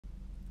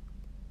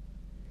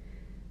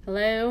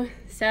Hello.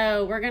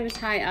 So we're going to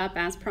tie up,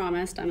 as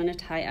promised, I'm going to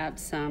tie up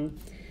some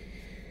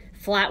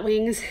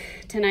Flatwings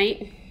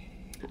tonight.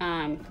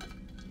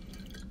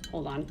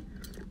 Hold on.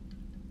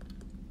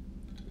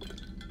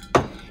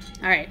 All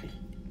right.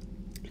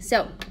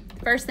 So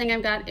first thing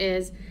I've got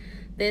is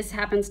this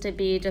happens to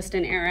be just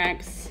an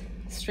Airx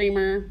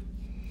streamer.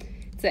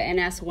 It's the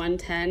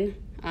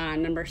NS110,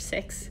 number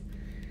 6,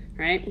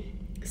 right?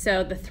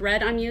 So the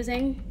thread I'm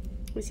using,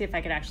 let me see if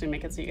I could actually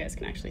make it so you guys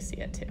can actually see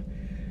it too.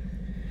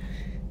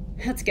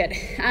 That's good.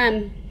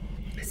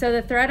 So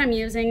the thread I'm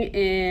using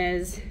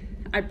is,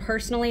 I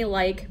personally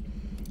like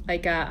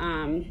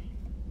a,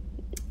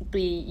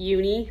 the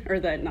uni, or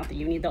not the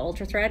uni, the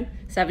ultra thread,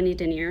 70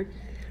 denier.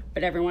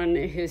 But everyone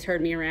who's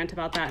heard me rant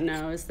about that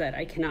knows that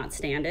I cannot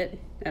stand it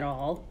at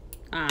all.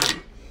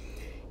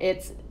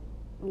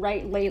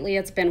 Lately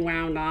it's been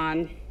wound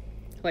on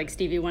like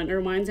Stevie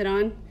Wonder winds it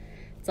on.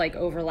 It's like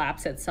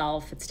overlaps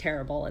itself. It's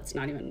terrible.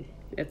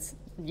 It's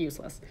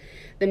useless.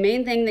 The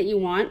main thing that you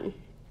want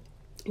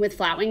with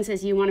Flatwings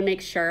is you want to make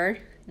sure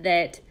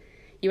that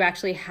you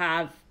actually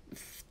have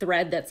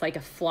thread that's like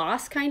a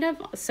floss kind of,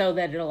 so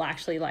that it'll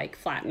actually like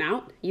flatten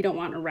out. You don't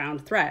want a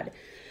round thread,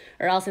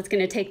 or else it's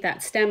going to take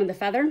that stem of the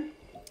feather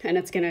and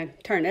it's going to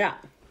turn it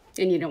up,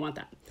 and you don't want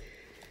that.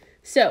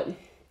 So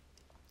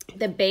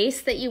the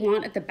base that you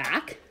want at the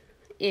back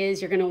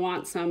is, you're going to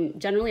want some,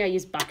 generally I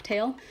use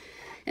bucktail,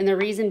 and the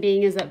reason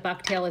being is that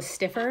bucktail is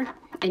stiffer,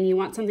 and you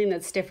want something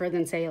that's stiffer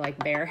than, say, like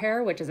bear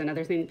hair, which is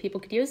another thing that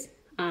people could use,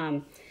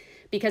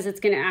 because it's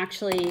going to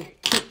actually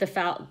keep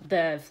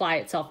the fly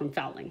itself from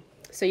fouling.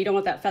 So you don't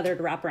want that feather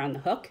to wrap around the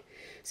hook.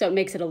 So it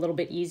makes it a little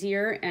bit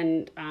easier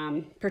and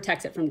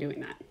protects it from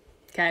doing that.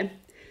 Okay.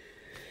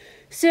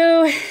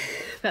 So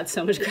I've got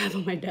so much crap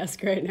on my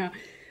desk right now.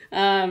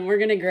 We're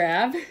going to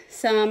grab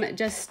some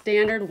just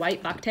standard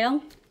white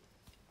bucktail.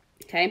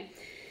 Okay.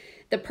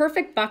 The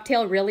perfect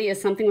bucktail really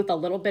is something with a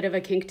little bit of a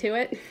kink to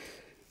it.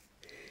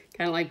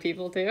 Kind of like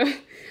people too.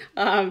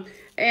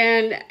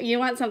 And you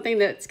want something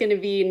that's going to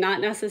be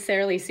not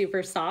necessarily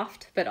super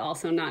soft, but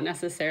also not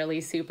necessarily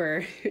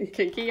super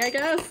kinky, I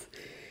guess.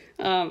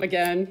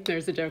 Again,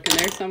 there's a joke in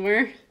there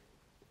somewhere.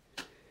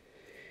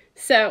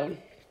 So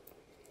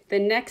the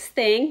next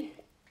thing,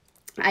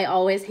 I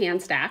always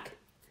hand stack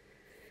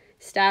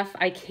stuff.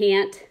 I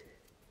don't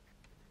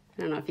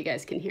know if you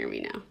guys can hear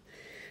me now.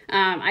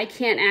 I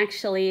can't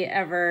actually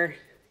ever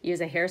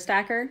use a hair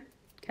stacker,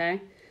 okay?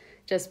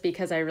 Just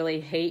because I really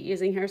hate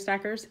using hair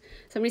stackers.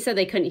 Somebody said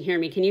they couldn't hear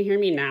me. Can you hear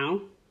me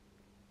now?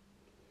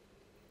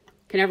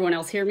 Can everyone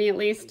else hear me at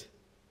least?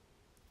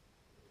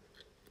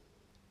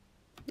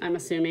 I'm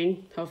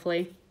assuming,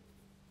 hopefully.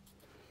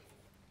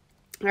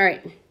 All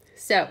right,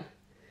 so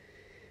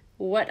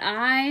what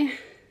I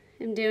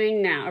am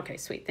doing now, okay,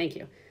 sweet, thank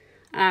you,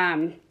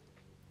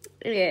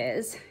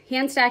 is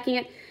hand stacking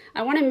it.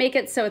 I want to make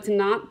it so it's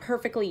not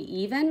perfectly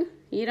even.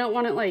 You don't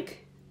want it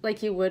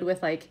like you would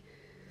with like,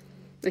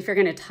 if you're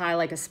going to tie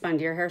like a spun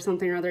deer hair or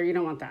something or other, you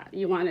don't want that.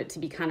 You want it to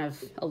be kind of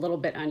a little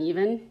bit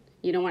uneven.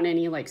 You don't want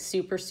any like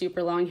super,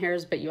 super long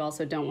hairs, but you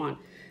also don't want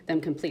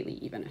them completely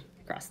even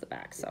across the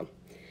back. So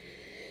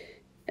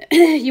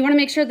you want to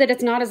make sure that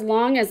it's not as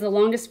long as the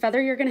longest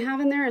feather you're going to have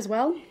in there as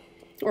well,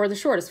 or the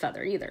shortest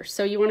feather either.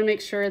 So you want to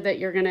make sure that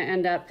you're going to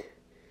end up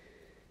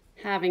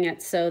having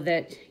it so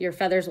that your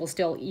feathers will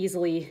still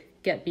easily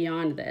get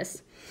beyond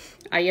this.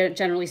 I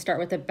generally start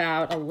with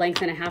about 1.5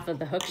 lengths of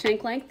the hook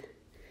shank length.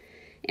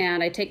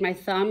 And I take my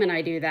thumb and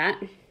I do that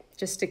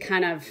just to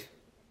kind of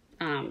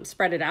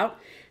spread it out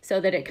so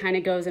that it kind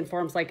of goes and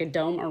forms like a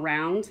dome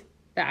around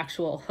the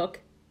actual hook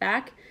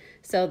back,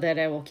 so that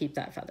it will keep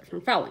that feather from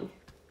fouling.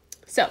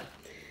 So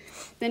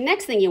the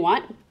next thing you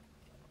want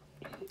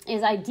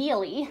is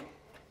ideally,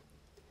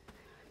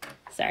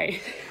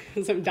 sorry,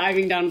 as I'm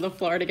diving down to the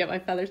floor to get my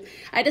feathers,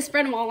 I just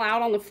spread them all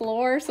out on the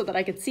floor so that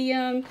I could see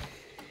them.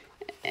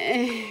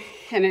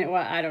 And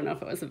I don't know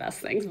if it was the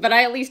best things, but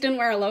I at least didn't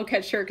wear a low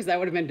cut shirt because that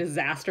would have been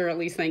disaster. At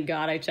least, thank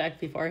God I checked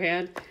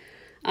beforehand.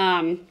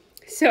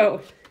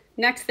 So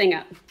next thing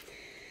up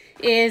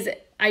is,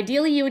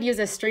 ideally you would use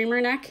a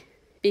streamer neck,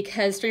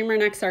 because streamer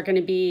necks are going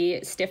to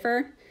be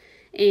stiffer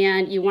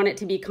and you want it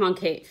to be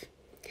concave.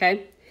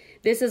 Okay.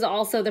 This is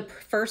also the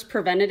first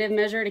preventative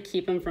measure to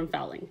keep them from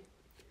fouling.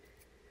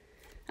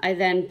 I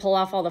then pull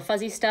off all the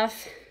fuzzy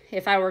stuff.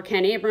 If I were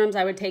Ken Abrams,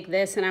 I would take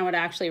this and I would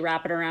actually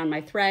wrap it around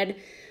my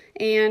thread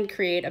and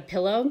create a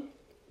pillow.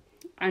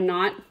 I'm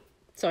not,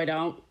 so I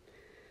don't.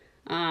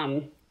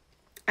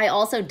 I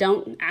also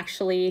don't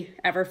actually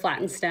ever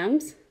flatten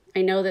stems.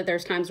 I know that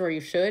there's times where you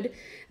should, and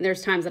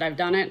there's times that I've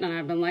done it and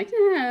I've been like,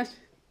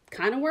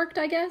 kind of worked,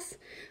 I guess,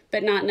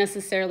 but not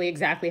necessarily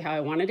exactly how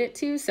I wanted it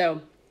to,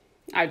 so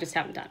I just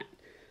haven't done it.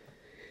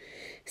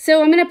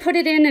 So I'm gonna put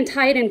it in and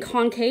tie it in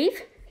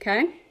concave,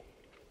 okay?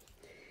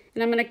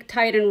 And I'm going to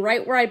tie it in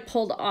right where I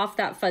pulled off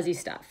that fuzzy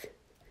stuff.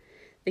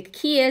 The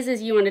key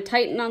is you want to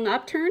tighten on the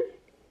upturn,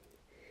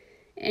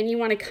 and you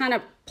want to kind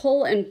of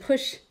pull and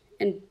push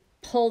and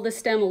pull the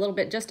stem a little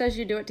bit just as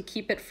you do it to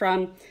keep it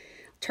from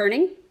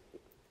turning.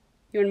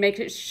 You want to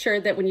make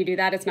sure that when you do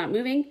that, it's not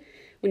moving.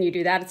 When you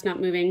do that, it's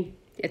not moving,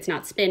 it's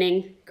not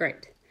spinning.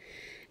 Great.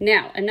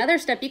 Now, another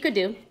step you could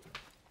do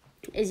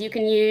is you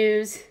can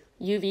use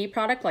UV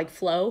product like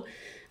Flow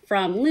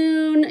from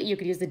Loon. You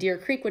could use the Deer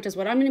Creek, which is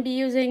what I'm going to be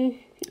using.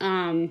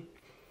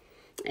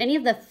 Any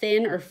of the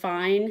thin or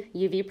fine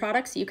UV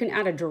products, you can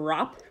add a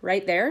drop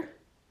right there,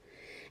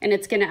 and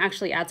it's going to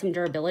actually add some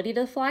durability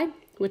to the fly,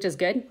 which is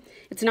good.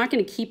 It's not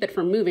going to keep it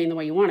from moving the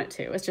way you want it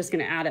to. It's just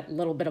going to add a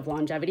little bit of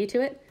longevity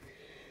to it.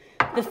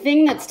 The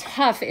thing that's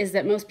tough is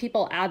that most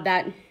people add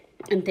that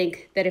and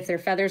think that if their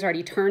feather's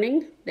already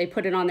turning, they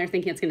put it on there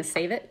thinking it's going to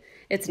save it.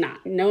 It's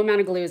not. No amount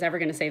of glue is ever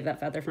going to save that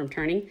feather from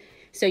turning.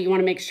 So you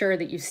want to make sure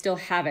that you still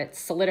have it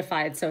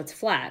solidified so it's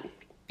flat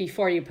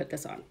before you put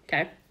this on,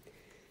 okay?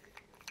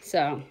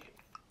 So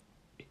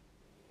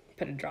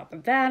put a drop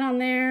of that on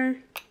there.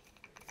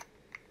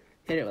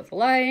 Hit it with the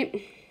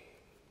light.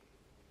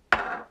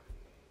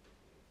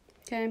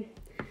 Okay.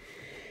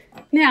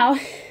 Now,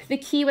 the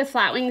key with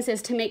Flatwings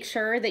is to make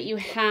sure that you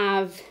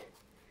have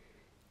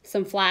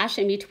some flash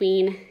in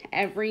between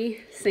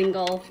every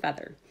single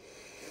feather.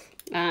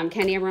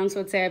 Candy Abrams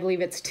would say, I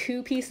believe it's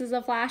 2 pieces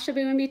of flash of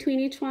in between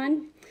each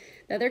one.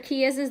 The other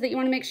key is that you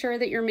want to make sure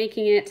that you're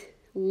making it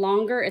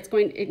longer. It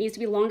needs to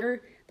be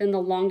longer than the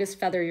longest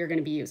feather you're going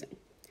to be using.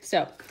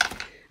 So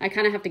I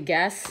kind of have to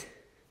guess.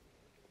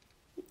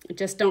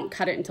 Just don't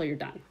cut it until you're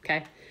done,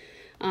 okay?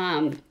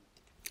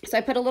 So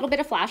I put a little bit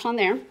of flash on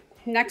there.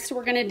 Next,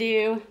 we're gonna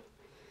do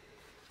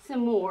some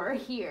more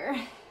here.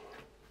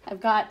 I've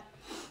got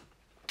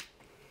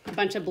a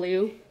bunch of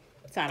blue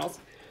saddles.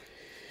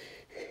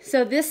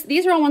 So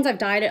these are all ones I've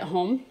dyed at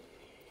home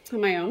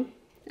on my own.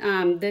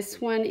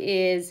 This one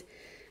is,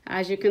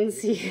 as you can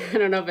see, I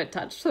don't know if it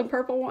touched a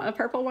purple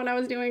one I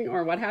was doing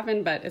or what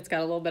happened, but it's got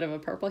a little bit of a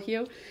purple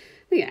hue.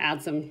 I think it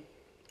adds some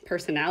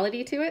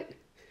personality to it.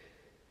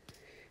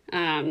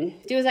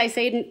 Do as I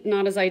say,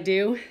 not as I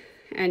do,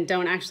 and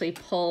don't actually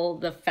pull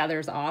the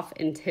feathers off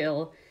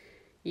until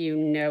you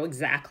know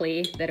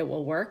exactly that it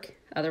will work.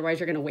 Otherwise,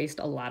 you're going to waste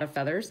a lot of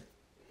feathers,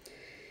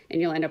 and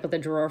you'll end up with a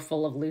drawer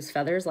full of loose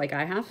feathers like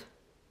I have,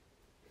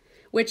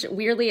 which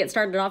weirdly, it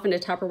started off in a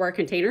Tupperware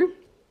container,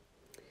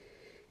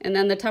 and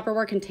then the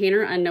Tupperware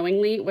container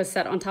unknowingly was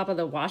set on top of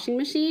the washing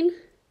machine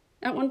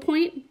at one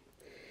point,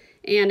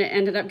 and it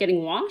ended up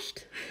getting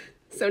washed.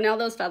 So now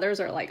those feathers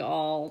are like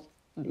all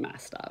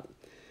messed up.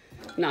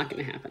 Not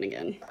going to happen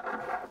again.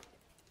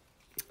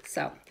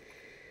 So I'm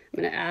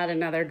going to add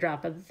another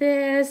drop of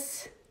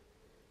this.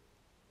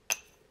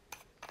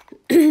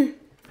 We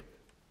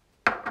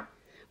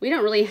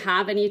don't really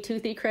have any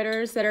toothy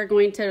critters that are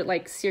going to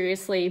like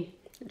seriously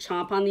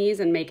chomp on these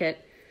and make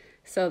it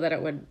so that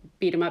it would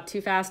beat them up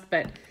too fast.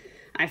 But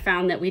I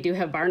found that we do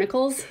have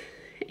barnacles,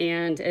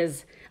 and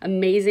as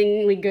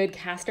amazingly good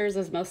casters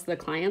as most of the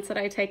clients that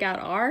I take out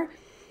are,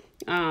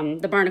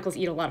 the barnacles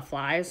eat a lot of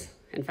flies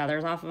and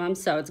feathers off of them,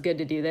 so it's good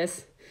to do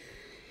this.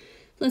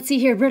 Let's see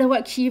here, Brita,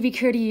 what UV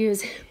cure to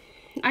use?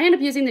 I end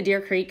up using the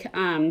Deer Creek.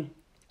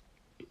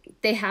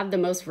 They have the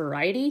most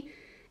variety,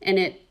 and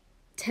it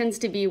tends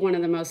to be one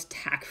of the most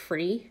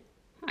tack-free.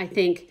 I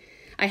think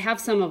I have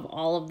some of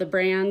all of the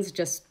brands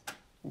just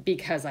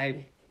because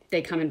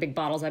they come in big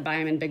bottles. I buy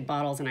them in big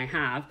bottles, and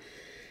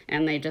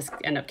and they just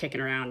end up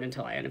kicking around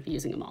until I end up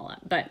using them all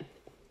up. But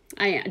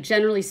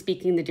generally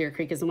speaking, the Deer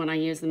Creek is the one I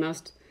use the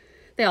most.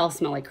 They all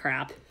smell like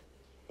crap,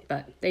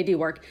 but they do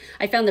work.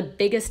 I found the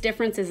biggest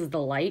difference is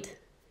the light.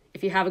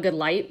 If you have a good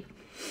light,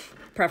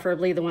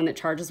 preferably the one that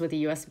charges with a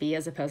USB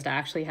as opposed to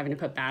actually having to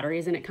put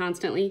batteries in it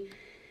constantly,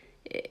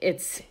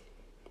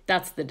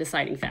 that's the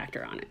deciding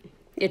factor on it.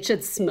 It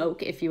should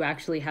smoke if you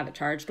actually have it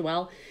charged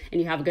well and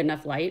you have a good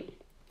enough light,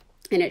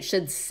 and it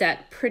should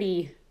set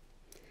pretty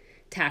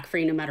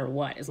tack-free no matter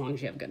what, as long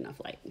as you have good enough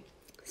light.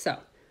 So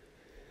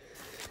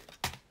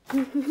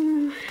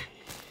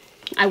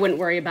I wouldn't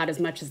worry about as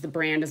much as the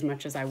brand as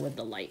much as I would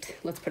the light.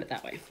 Let's put it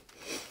that way.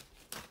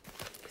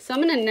 So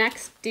I'm gonna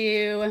next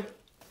do,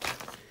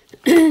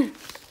 we're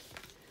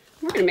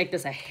gonna make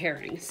this a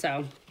herring,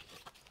 so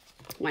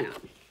why not?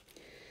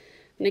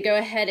 I'm gonna go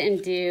ahead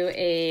and do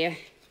a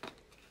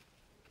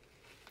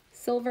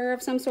silver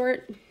of some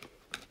sort.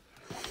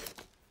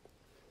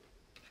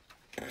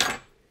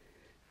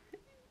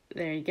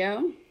 There you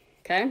go,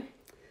 okay.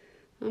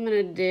 I'm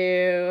gonna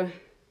do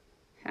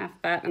half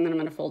that, and then I'm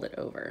gonna fold it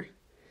over.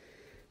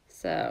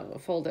 So we'll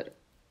fold it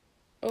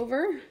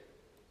over.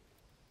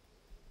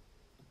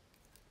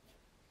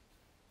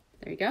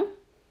 There you go.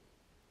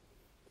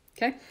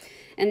 Okay,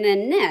 and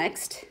then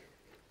next,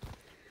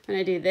 I'm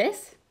gonna do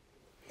this.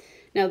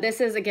 Now this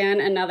is, again,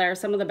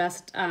 some of the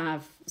best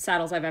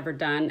saddles I've ever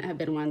done have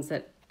been ones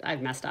that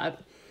I've messed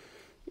up.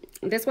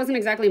 This wasn't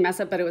exactly a mess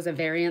up, but it was a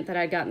variant that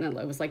I'd gotten.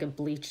 It was like a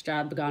bleach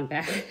job gone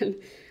bad.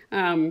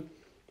 And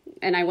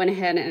I went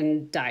ahead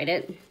and dyed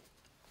it,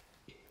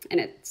 and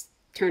it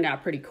turned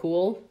out pretty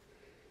cool.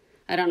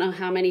 I don't know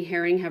how many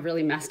herring have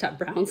really messed up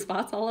brown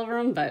spots all over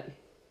them, but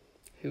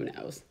who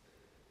knows?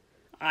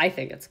 I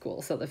think it's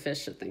cool, so the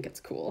fish should think it's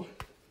cool.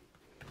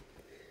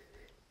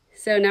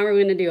 So now we're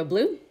going to do a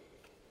blue.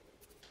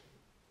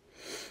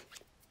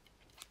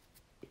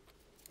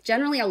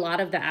 Generally, a lot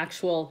of the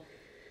actual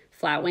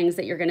flatwings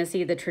that you're going to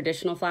see, the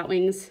traditional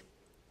flatwings,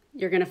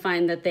 you're going to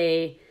find that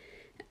they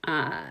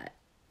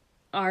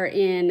are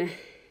in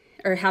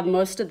or have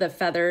most of the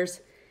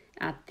feathers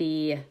at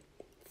the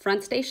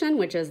front station,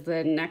 which is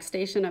the next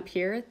station up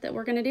here that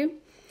we're going to do,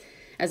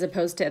 as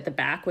opposed to at the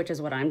back, which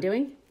is what I'm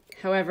doing.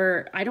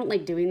 However, I don't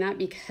like doing that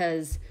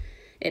because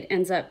it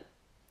ends up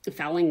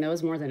fouling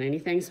those more than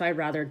anything. So I'd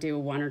rather do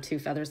 1 or 2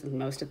 feathers at the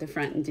most at the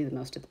front and do the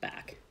most at the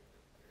back.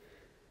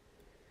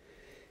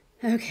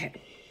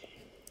 Okay,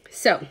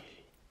 so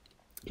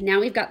now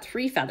we've got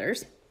 3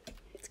 feathers.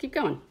 Let's keep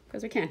going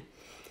because we can.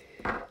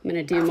 I'm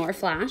gonna do more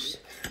flash.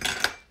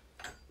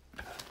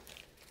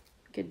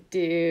 Could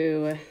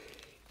do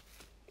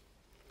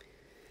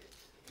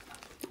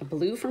a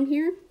blue from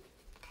here.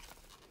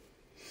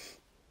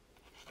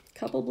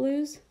 Couple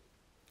blues.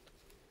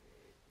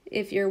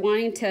 If you're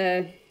wanting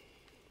to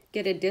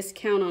get a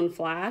discount on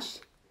flash,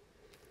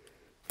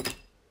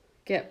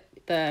 get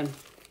the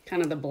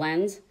kind of the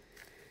blends.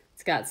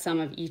 It's got some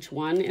of each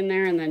one in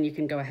there, and then you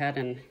can go ahead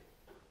and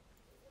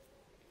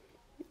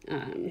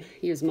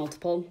use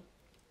multiple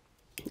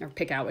or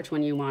pick out which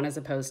one you want, as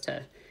opposed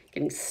to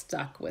getting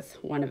stuck with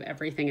one of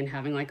everything and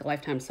having like a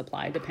lifetime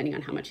supply depending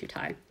on how much you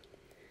tie.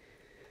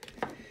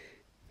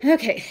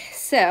 Okay,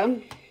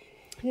 so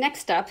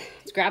next up,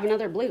 let's grab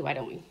another blue, why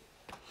don't we?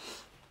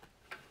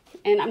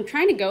 And I'm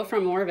trying to go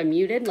from more of a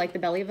muted, like the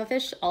belly of a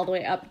fish, all the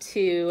way up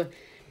to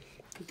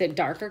the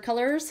darker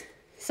colors.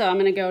 So I'm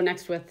gonna go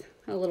next with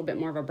a little bit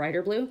more of a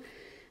brighter blue.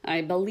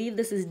 I believe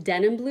this is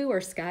denim blue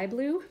or sky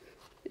blue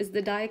is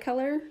the dye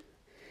color.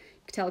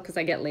 You can tell because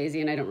I get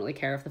lazy and I don't really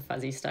care if the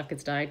fuzzy stuff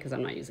gets dyed because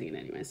I'm not using it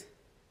anyways.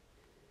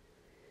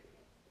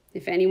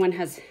 If anyone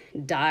has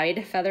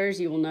dyed feathers,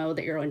 you will know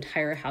that your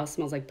entire house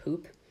smells like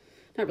poop.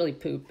 Not really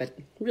poop, but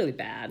really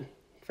bad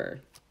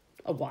for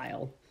a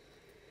while.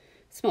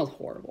 It smells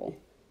horrible.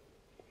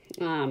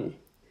 The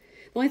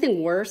only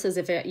thing worse is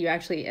if you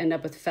actually end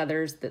up with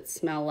feathers that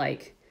smell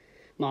like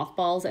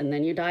mothballs and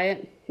then you dye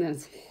it.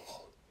 That's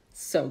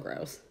so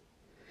gross.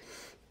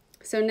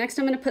 So next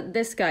I'm going to put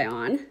this guy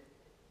on.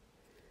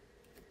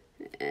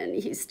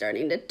 And he's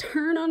starting to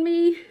turn on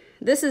me.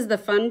 This is the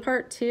fun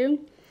part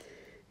too,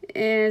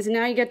 is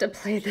now you get to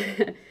play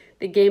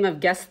the game of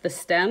guess the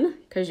stem,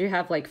 because you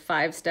have like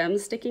 5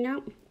 stems sticking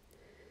out.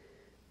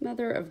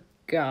 Mother of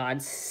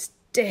God,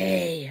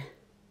 stay.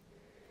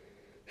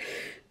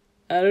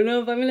 I don't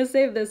know if I'm going to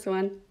save this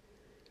one.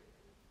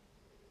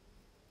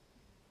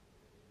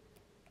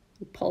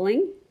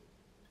 Pulling.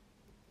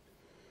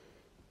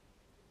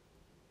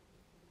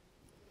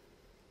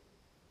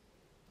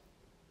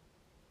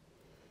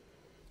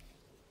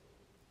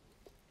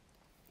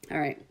 All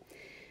right.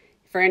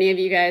 For any of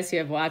you guys who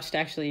have watched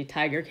actually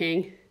Tiger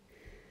King,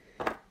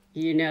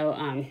 you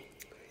know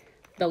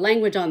the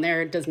language on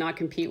there does not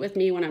compete with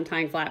me when I'm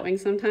tying flatwings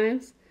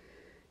sometimes.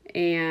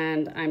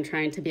 And I'm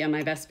trying to be on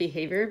my best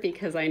behavior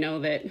because I know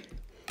that,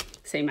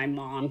 say, my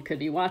mom could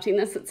be watching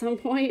this at some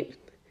point.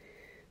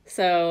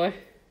 So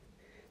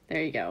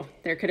there you go.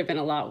 There could have been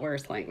a lot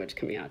worse language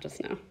coming out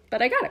just now.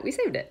 But I got it. We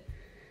saved it.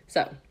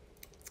 So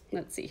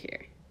let's see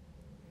here.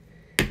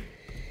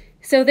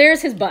 So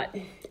there's his butt.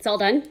 It's all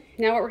done.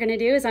 Now what we're going to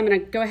do is I'm going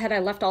to go ahead. I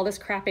left all this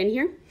crap in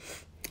here.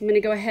 I'm going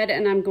to go ahead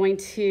and I'm going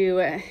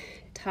to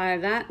tie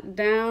that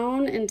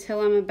down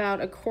until I'm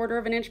about 1/4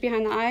 of an inch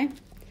behind the eye.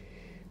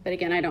 But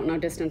again, I don't know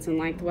distance and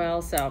length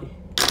well, so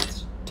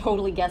it's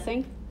totally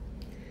guessing.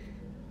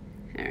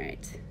 All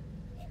right.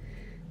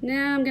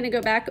 Now I'm going to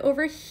go back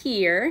over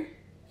here.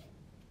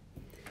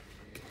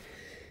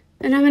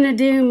 And I'm going to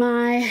do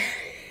my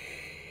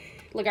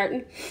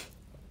Lagarten.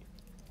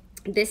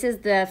 This is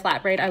the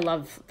flat braid. I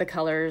love the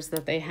colors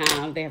that they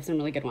have. They have some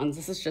really good ones.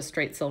 This is just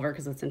straight silver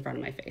because it's in front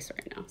of my face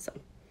right now. So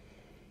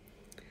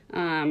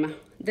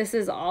this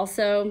is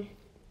also,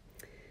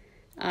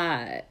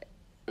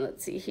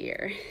 let's see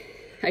here.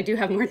 I do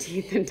have more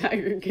teeth than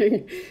Tiger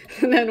King.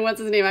 And then what's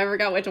his name? I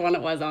forgot which one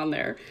it was on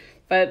there.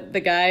 But the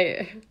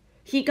guy,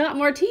 he got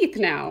more teeth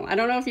now. I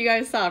don't know if you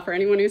guys saw, for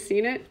anyone who's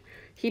seen it.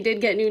 He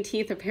did get new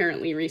teeth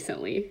apparently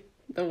recently.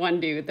 The one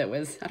dude that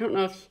was, I don't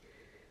know if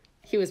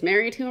he was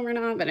married to him or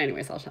not, but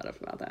anyways, I'll shut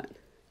up about that.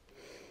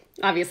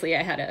 Obviously,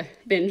 I had a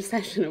binge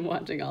session of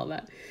watching all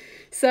that.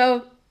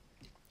 So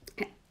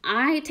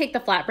I take the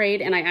flat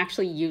braid and I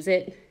actually use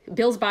it.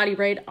 Bill's body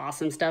braid,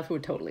 awesome stuff,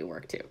 would totally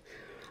work too.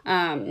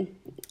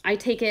 I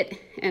take it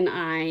and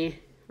I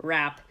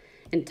wrap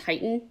and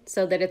tighten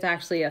so that it's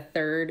actually a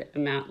third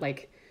amount,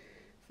 like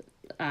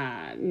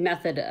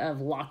method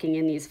of locking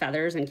in these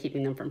feathers and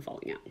keeping them from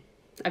falling out.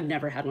 I've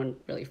never had one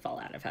really fall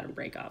out. I've had them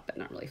break off, but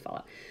not really fall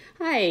out.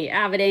 Hi,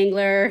 avid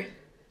angler.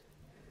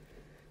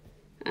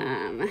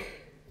 I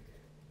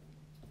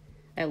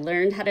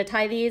learned how to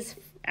tie these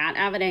at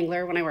Avid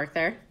Angler when I worked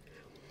there.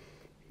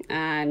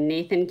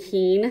 Nathan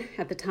Keene,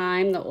 at the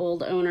time, the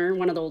old owner,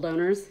 one of the old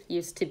owners, he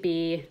used to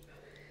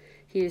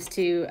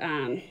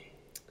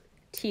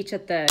teach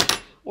at the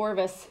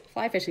Orvis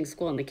fly fishing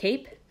school in the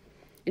Cape,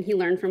 and he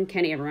learned from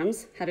Kenny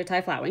Abrams how to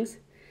tie flatwings.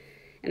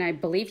 And I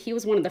believe he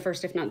was one of the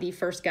first, if not the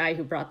first guy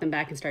who brought them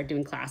back and started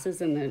doing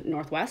classes in the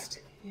Northwest.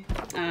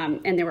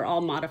 And they were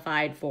all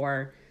modified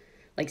for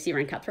like sea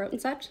run cutthroat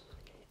and such.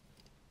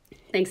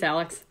 Thanks,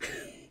 Alex.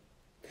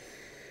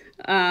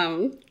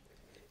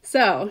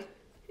 So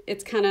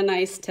it's kind of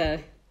nice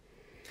to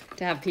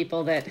have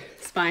people that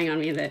spying on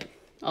me that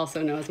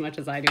also know as much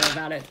as I do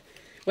about it.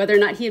 Whether or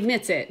not he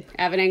admits it,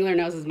 avid angler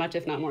knows as much,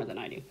 if not more than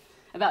I do,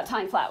 about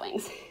tying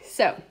flatwings.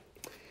 So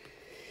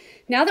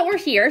now that we're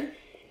here,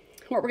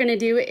 what we're gonna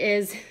do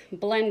is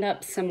blend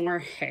up some more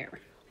hair.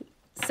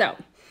 So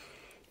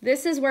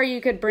this is where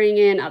you could bring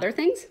in other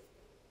things,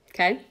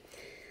 okay?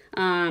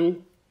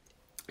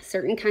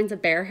 Certain kinds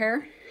of bear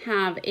hair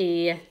have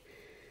they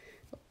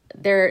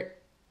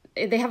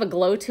have a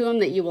glow to them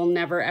that you will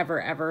never,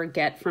 ever, ever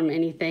get from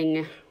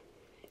anything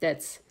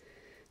that's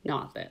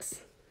not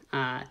this.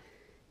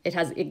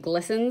 It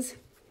glistens,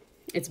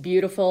 it's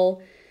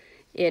beautiful.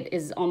 It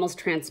is almost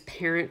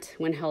transparent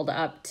when held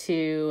up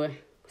to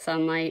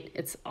sunlight.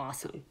 It's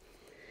awesome.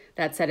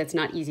 That said, it's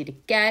not easy to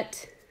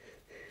get.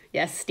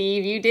 Yes,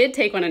 Steve, you did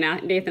take one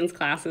of Nathan's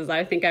classes.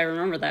 I think I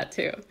remember that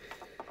too.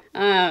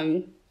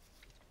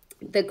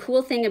 The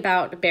cool thing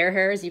about bear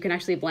hair is you can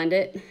actually blend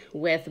it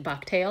with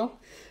bucktail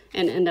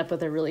and end up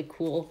with a really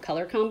cool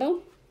color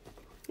combo.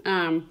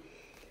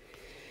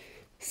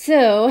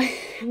 So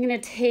I'm gonna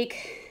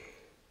take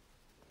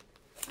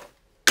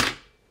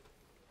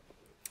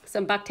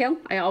some bucktail.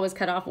 I always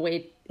cut off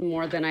way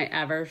more than I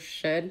ever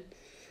should,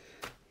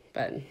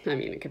 but I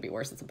mean, it could be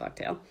worse, it's a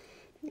bucktail.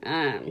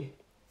 And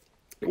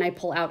I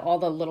pull out all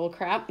the little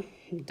crap,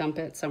 dump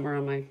it somewhere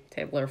on my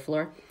table or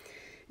floor,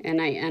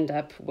 and I end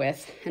up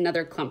with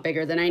another clump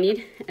bigger than I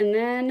need. And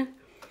then,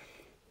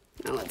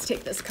 now let's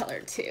take this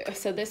color too.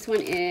 So this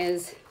one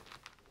is,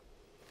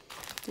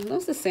 are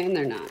those the same?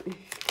 They're not.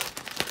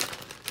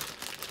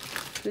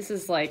 This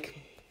is like,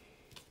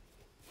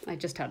 I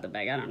just had the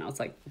bag, I don't know, it's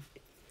like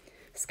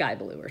sky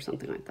blue or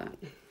something like that.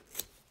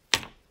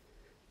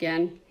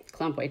 Again,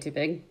 clump way too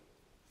big.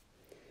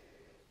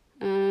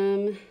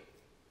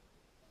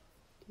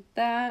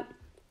 That.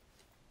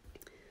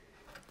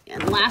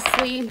 And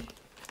lastly,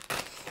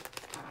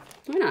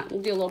 why not?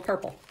 We'll do a little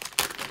purple.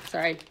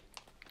 Sorry,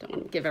 don't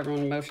want to give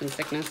everyone motion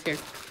sickness here.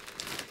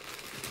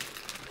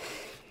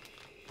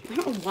 I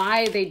don't know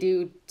why they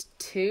do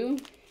two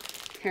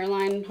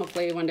hairline.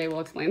 Hopefully one day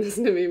we'll explain this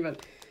to me,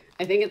 but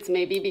I think it's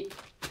maybe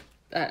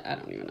I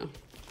don't even know.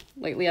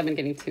 Lately I've been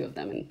getting two of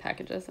them in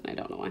packages and I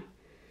don't know why.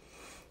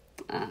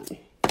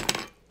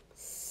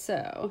 So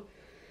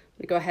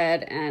I'm gonna go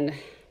ahead and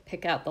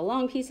pick out the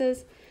long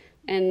pieces,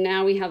 and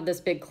now we have this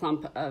big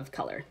clump of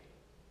color.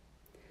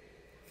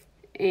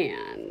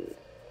 And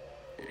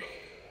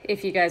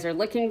if you guys are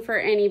looking for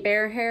any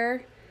bear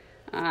hair,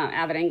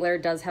 Avid Angler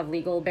does have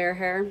legal bear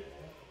hair.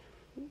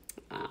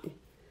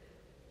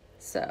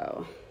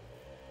 So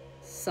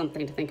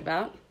something to think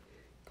about.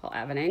 Call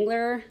Avid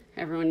Angler.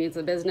 Everyone needs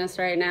a business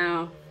right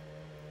now.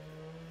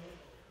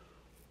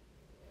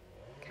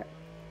 Okay.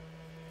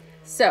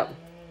 So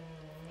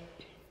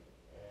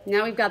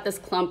now we've got this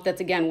clump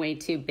that's, again, way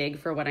too big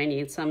for what I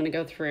need. So I'm going to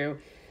go through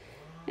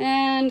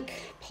and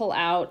pull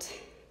out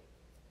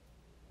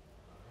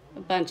a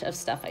bunch of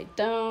stuff I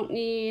don't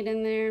need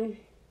in there.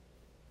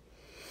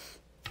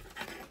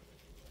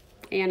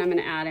 And I'm going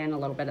to add in a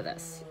little bit of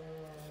this.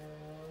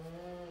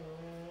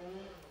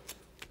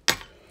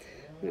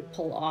 I'm going to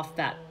pull off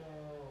that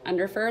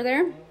under fur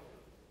there.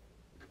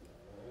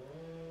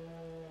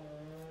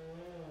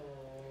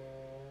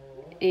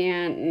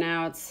 And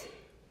now it's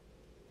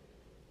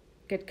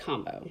good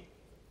combo.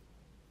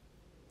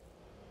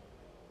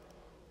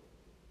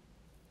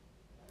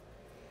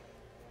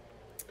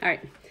 All right,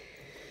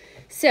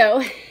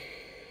 so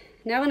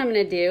now what I'm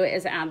gonna do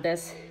is add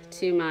this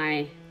to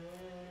my,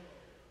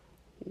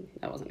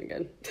 that wasn't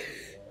good.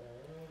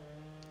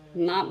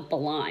 I'm not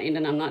blind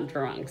and I'm not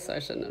drunk, so I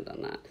shouldn't have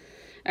done that.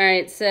 All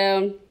right,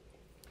 so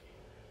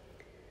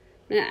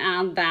I'm gonna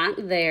add that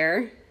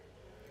there.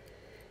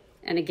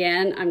 And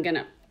again, I'm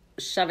gonna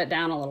shove it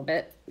down a little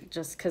bit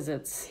just because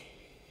it's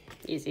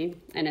easy,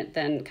 and it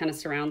then kind of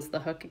surrounds the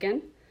hook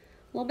again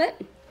a little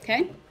bit.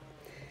 Okay,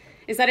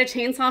 is that a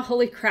chainsaw?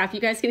 Holy crap, you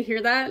guys can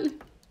hear that?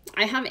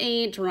 I have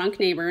a drunk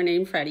neighbor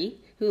named Freddie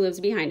who lives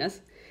behind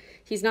us.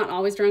 He's not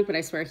always drunk, but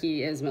I swear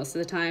he is most of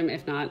the time,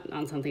 if not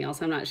on something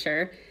else, I'm not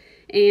sure.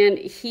 And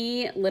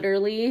he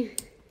literally,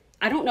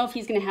 I don't know if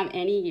he's gonna have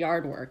any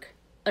yard work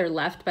or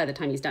left by the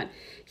time he's done.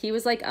 He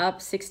was like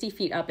up 60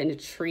 feet up in a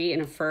tree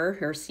in a fir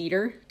or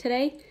cedar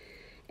today,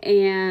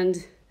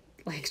 and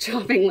like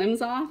chopping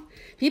limbs off.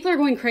 People are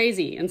going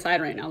crazy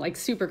inside right now, like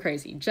super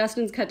crazy.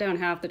 Justin's cut down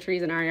half the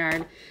trees in our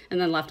yard and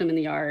then left them in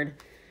the yard.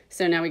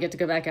 So now we get to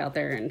go back out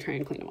there and try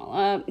and clean them all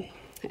up.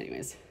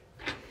 Anyways,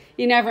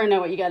 you never know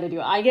what you got to do.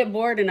 I get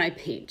bored and I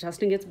paint.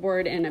 Justin gets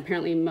bored, and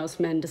apparently most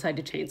men decide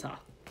to chainsaw.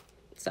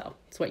 So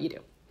it's what you do.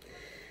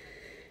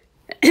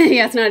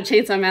 Yeah, it's not a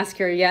chainsaw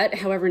massacre yet.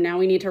 However, now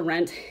we need to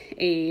rent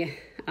a,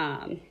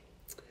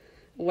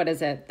 what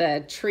is it?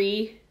 The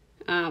tree,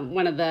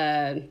 one of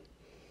the,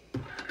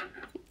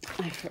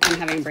 I'm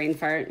having a brain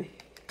fart.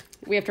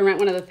 we have to rent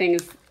one of the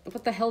things,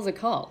 what the hell is it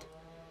called?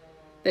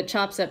 That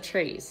chops up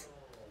trees.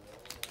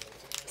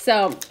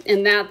 So,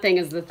 and that thing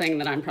is the thing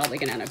that I'm probably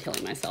gonna end up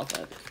killing myself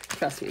with,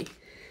 trust me.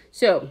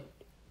 So,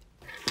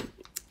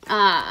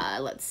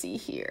 let's see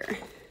here.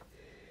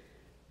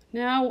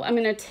 Now I'm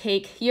gonna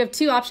take, you have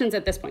two options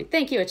at this point.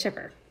 Thank you, a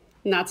chipper.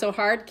 Not so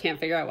hard, can't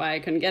figure out why I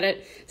couldn't get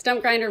it.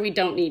 Stump grinder we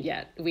don't need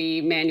yet.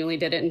 We manually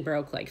did it and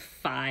broke like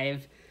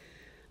 5,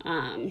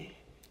 well,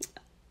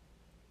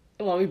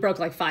 we broke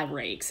like 5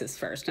 rakes as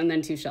first and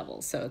then 2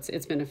 shovels. So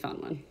it's been a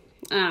fun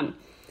one.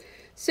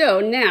 So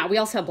now we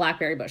also have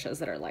blackberry bushes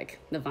that are like,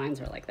 the vines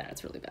are like that.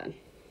 It's really bad.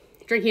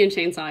 Drinking and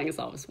chainsawing is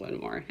always one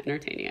more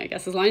entertaining, I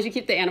guess. As long as you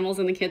keep the animals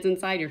and the kids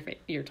inside,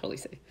 you're totally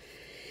safe.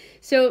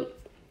 So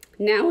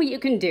now what you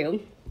can do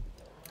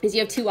is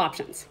you have 2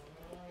 options.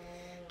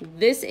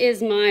 This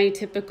is my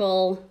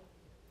typical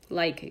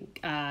like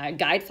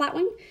guide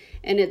flatwing,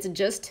 and it's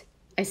just,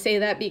 I say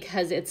that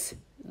because it's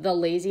the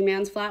lazy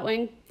man's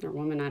flatwing, or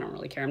woman, I don't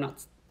really care, I'm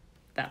not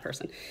that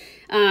person.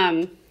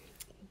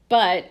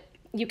 But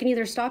you can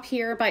either stop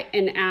here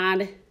and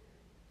add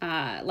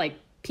like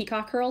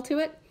peacock curl to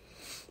it,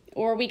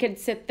 or we could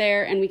sit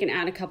there and we can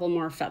add a couple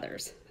more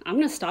feathers. I'm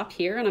gonna stop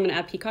here and I'm gonna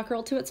add peacock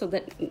curl to it so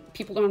that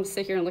people don't have to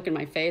sit here and look at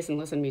my face and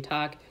listen to me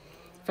talk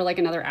for like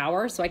another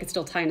hour, so I could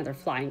still tie another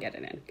fly and get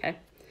it in, okay?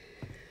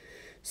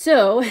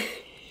 So,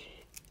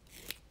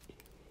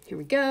 here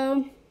we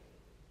go.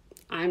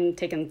 I'm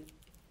taking,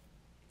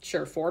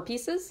 4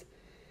 pieces.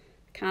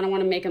 Kind of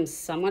want to make them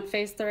somewhat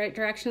face the right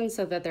direction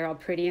so that they're all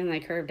pretty and they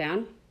curve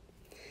down.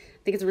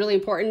 I think it's really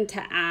important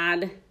to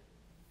add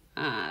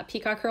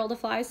peacock curl to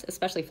flies,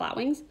 especially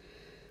flatwings,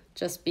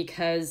 just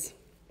because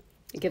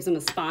it gives them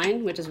a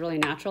spine, which is really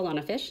natural on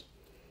a fish.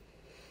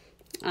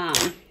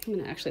 I'm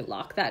gonna actually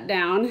lock that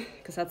down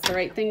because that's the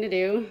right thing to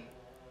do.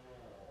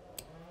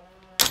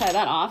 Tie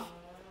that off.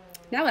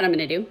 Now what I'm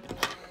gonna do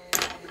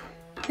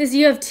is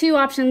you have 2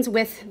 options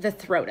with the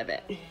throat of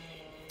it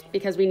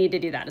because we need to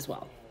do that as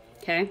well,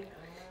 okay?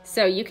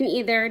 So you can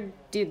either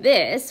do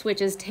this,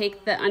 which is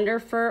take the under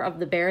fur of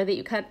the bear that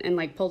you cut and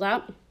like pulled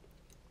out.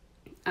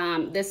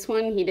 This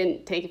one, he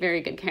didn't take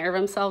very good care of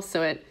himself,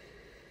 so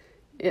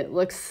it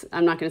looks,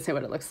 I'm not gonna say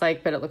what it looks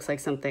like, but it looks like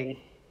something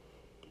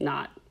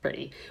not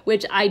pretty,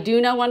 which I do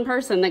know one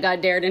person that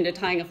got dared into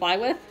tying a fly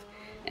with,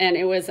 and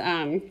it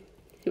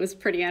was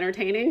pretty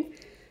entertaining.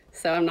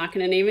 So I'm not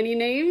going to name any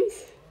names.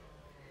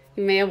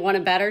 He may have won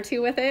a bet or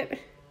 2 with it.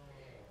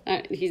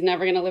 He's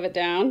never going to live it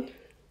down.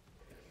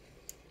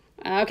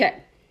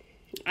 Okay.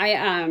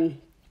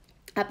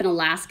 Up in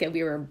Alaska,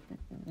 we were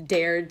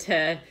dared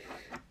to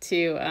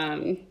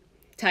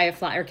tie a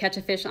fly or catch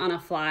a fish on a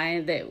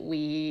fly that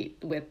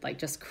with like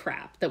just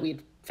crap that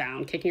we'd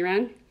found kicking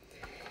around.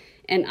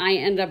 And I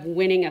ended up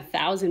winning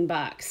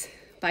 $1,000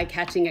 by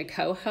catching a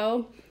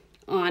coho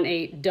on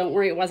a, don't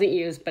worry, it wasn't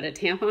used, but a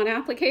tampon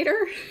applicator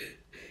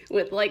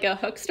with like a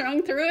hook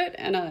strung through it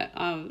and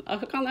a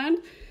hook on the end.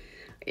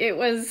 It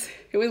was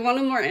one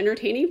of the more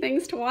entertaining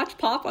things to watch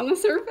pop on the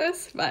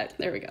surface, but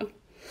there we go.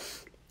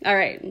 All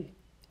right.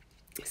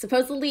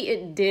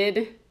 Supposedly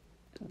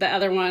the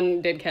other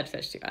one did catch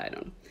fish too. I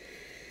don't know.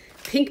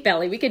 Pink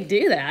belly, we could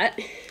do that,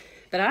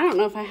 but I don't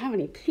know if I have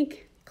any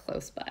pink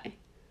close by.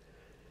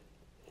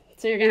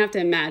 So you're gonna have to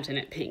imagine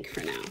it pink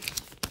for now.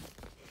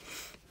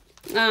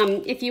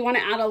 If you wanna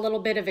add a little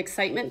bit of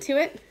excitement to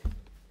it,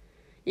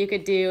 you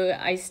could do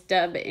ice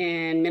dub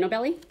in minnow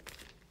belly.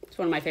 It's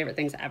one of my favorite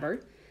things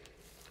ever.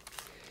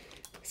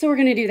 So we're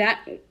gonna do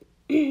that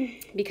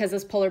because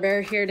this polar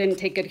bear here didn't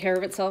take good care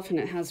of itself and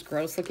it has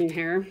gross looking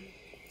hair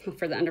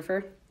for the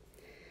underfur.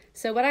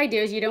 So what I do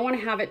is you don't wanna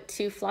have it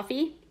too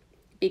fluffy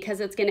because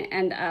it's gonna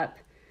end up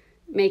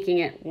making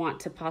it want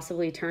to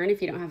possibly turn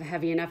if you don't have a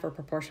heavy enough or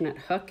proportionate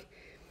hook.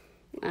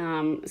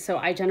 So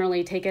I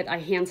generally take it, I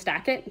hand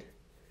stack it.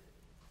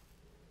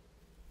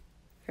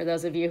 For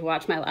those of you who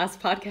watched my last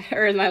podcast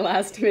or my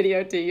last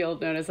video too, you'll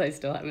notice I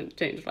still haven't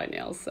changed my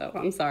nails. So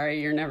I'm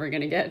sorry, you're never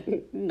gonna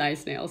get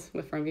nice nails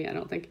from me, I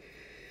don't think.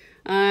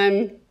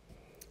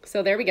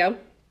 So there we go.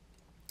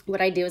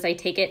 What I do is I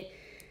take it,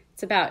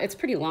 it's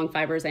pretty long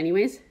fibers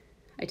anyways.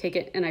 I take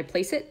it and I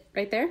place it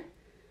right there.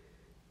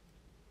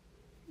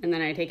 And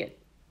then I take it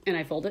and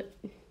I fold it.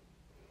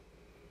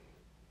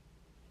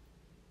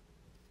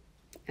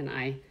 And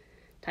I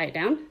tie it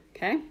down,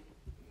 okay?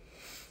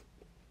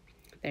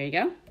 There you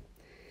go.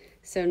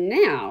 So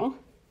now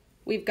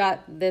we've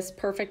got this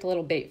perfect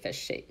little bait fish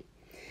shape.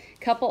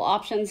 Couple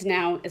options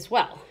now as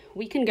well.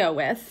 We can go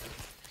with,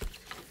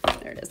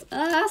 there it is.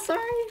 Sorry,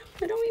 I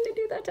don't mean to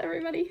do that to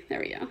everybody. There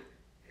we go.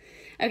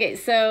 Okay,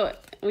 so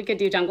we could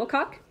do jungle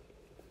cock,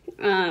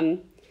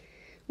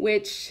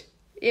 which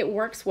it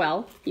works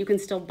well. You can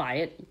still buy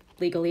it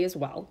legally as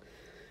well.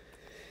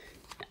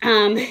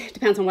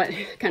 Depends on what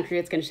country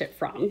it's going to ship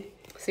from.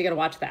 So you got to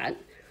watch that.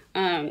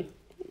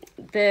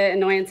 The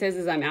annoyance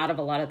is I'm out of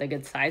a lot of the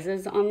good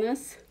sizes on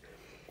this.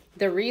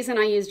 The reason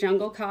I use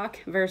jungle cock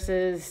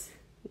versus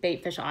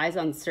bait fish eyes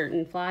on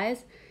certain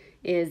flies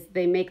is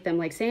they make them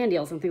like sand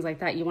eels and things like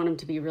that. You want them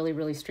to be really,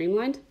 really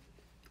streamlined.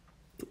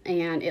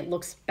 and it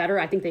looks better.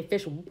 I think they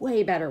fish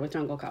way better with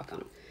jungle cock on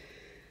them.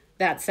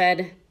 That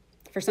said,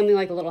 for something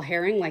like a little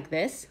herring like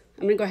this,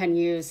 I'm gonna go ahead and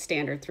use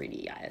standard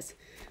 3D eyes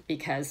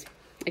because,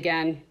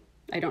 again,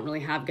 I don't really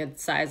have good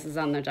sizes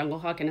on the jungle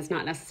hawk and it's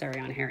not necessary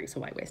on herring, so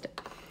why waste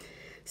it?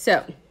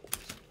 So,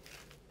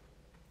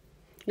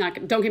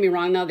 don't get me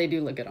wrong though, they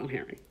do look good on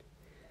herring.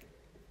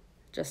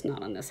 Just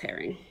not on this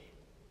herring.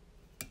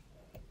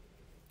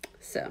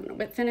 So I'm gonna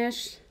whip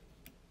finish.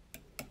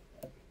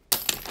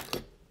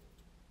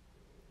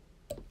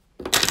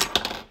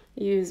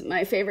 Use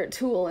my favorite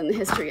tool in the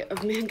history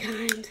of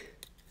mankind.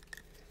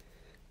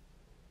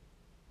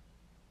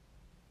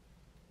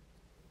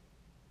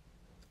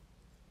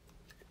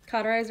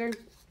 Cauterizer.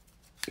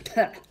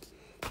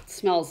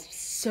 Smells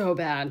so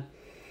bad.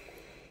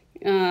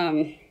 All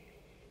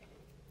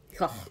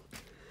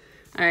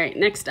right,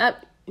 next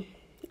up,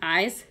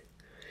 eyes.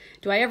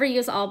 Do I ever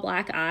use all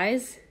black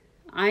eyes?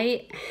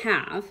 I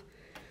have.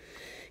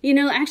 You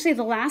know, actually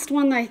the last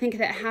one that I think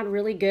that had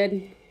really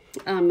good,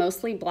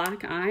 mostly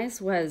black eyes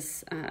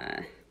was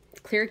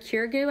Clear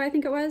Cure Goo, I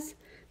think it was.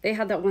 They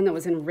had that one that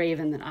was in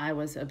Raven that I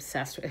was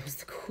obsessed with. It was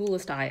the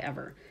coolest eye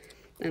ever.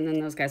 And then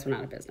those guys went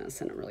out of business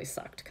and it really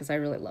sucked because I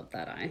really loved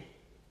that eye.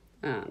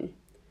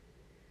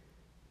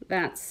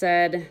 That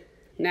said,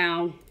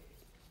 now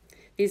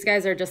these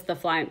guys are just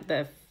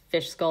the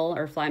fish skull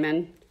or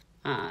flymen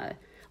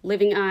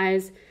living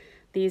eyes.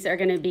 These are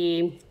going to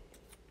be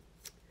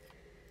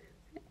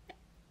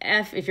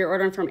if you're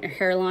ordering from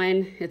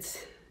Hairline,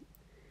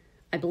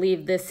 I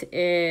believe this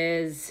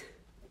is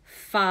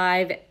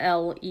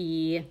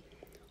 5LE1.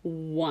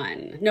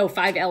 No,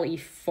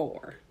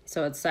 5LE4.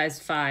 So it's size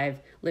 5,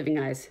 living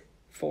eyes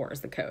 4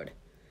 is the code.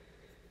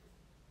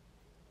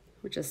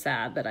 Which is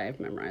sad that I've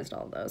memorized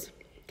all of those.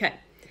 Okay,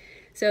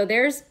 so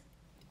there's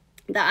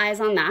the eyes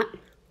on that.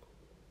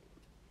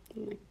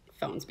 My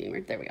phone's being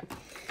weird. There we go.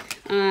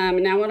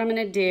 Now what I'm going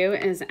to do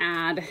is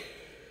add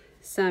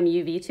some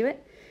UV to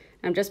it.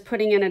 I'm just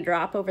putting in a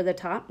drop over the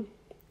top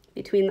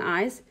between the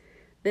eyes.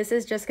 This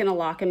is just going to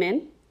lock them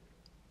in.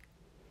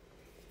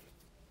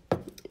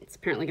 It's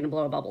apparently going to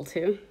blow a bubble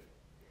too.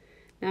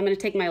 Now I'm going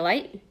to take my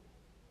light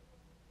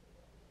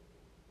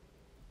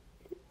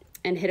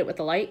and hit it with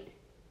the light.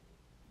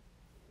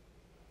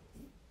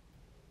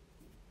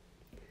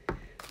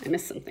 I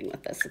missed something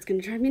with this. It's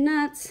gonna drive me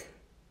nuts.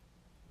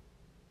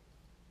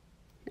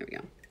 There we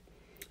go.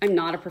 I'm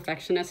not a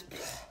perfectionist.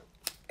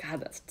 God,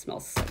 that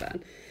smells so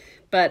bad.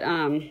 But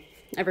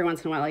every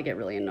once in a while I get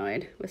really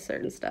annoyed with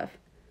certain stuff.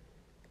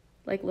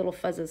 Like little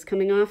fuzzes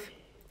coming off.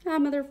 Ah,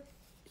 mother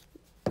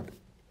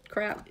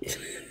crap.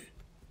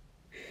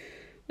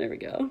 There we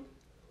go.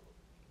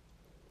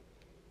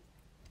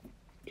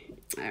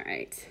 All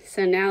right,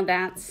 so now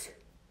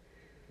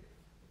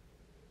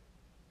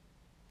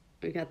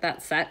we got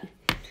that set.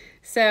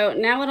 So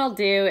now what I'll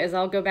do is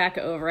I'll go back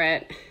over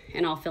it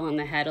and I'll fill in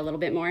the head a little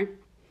bit more.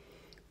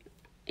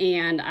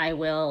 And I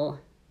will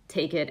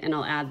take it and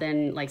I'll add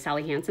then like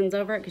Sally Hansen's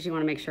over it because you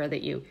want to make sure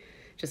that you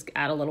just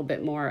add a little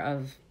bit more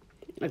of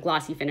a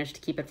glossy finish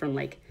to keep it from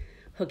like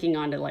hooking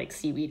onto like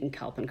seaweed and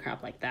kelp and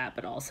crap like that,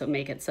 but also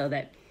make it so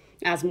that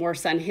as more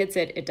sun hits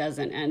it, it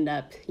doesn't end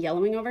up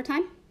yellowing over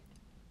time.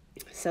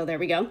 So there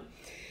we go.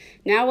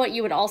 Now what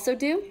you would also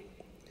do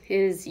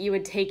is you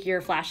would take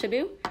your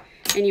Flashabou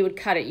and you would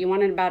cut it. You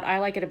want it about, I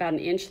like it about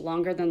 1 inch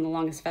longer than the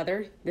longest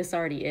feather. This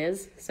already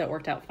is, so it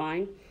worked out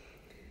fine.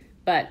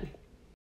 But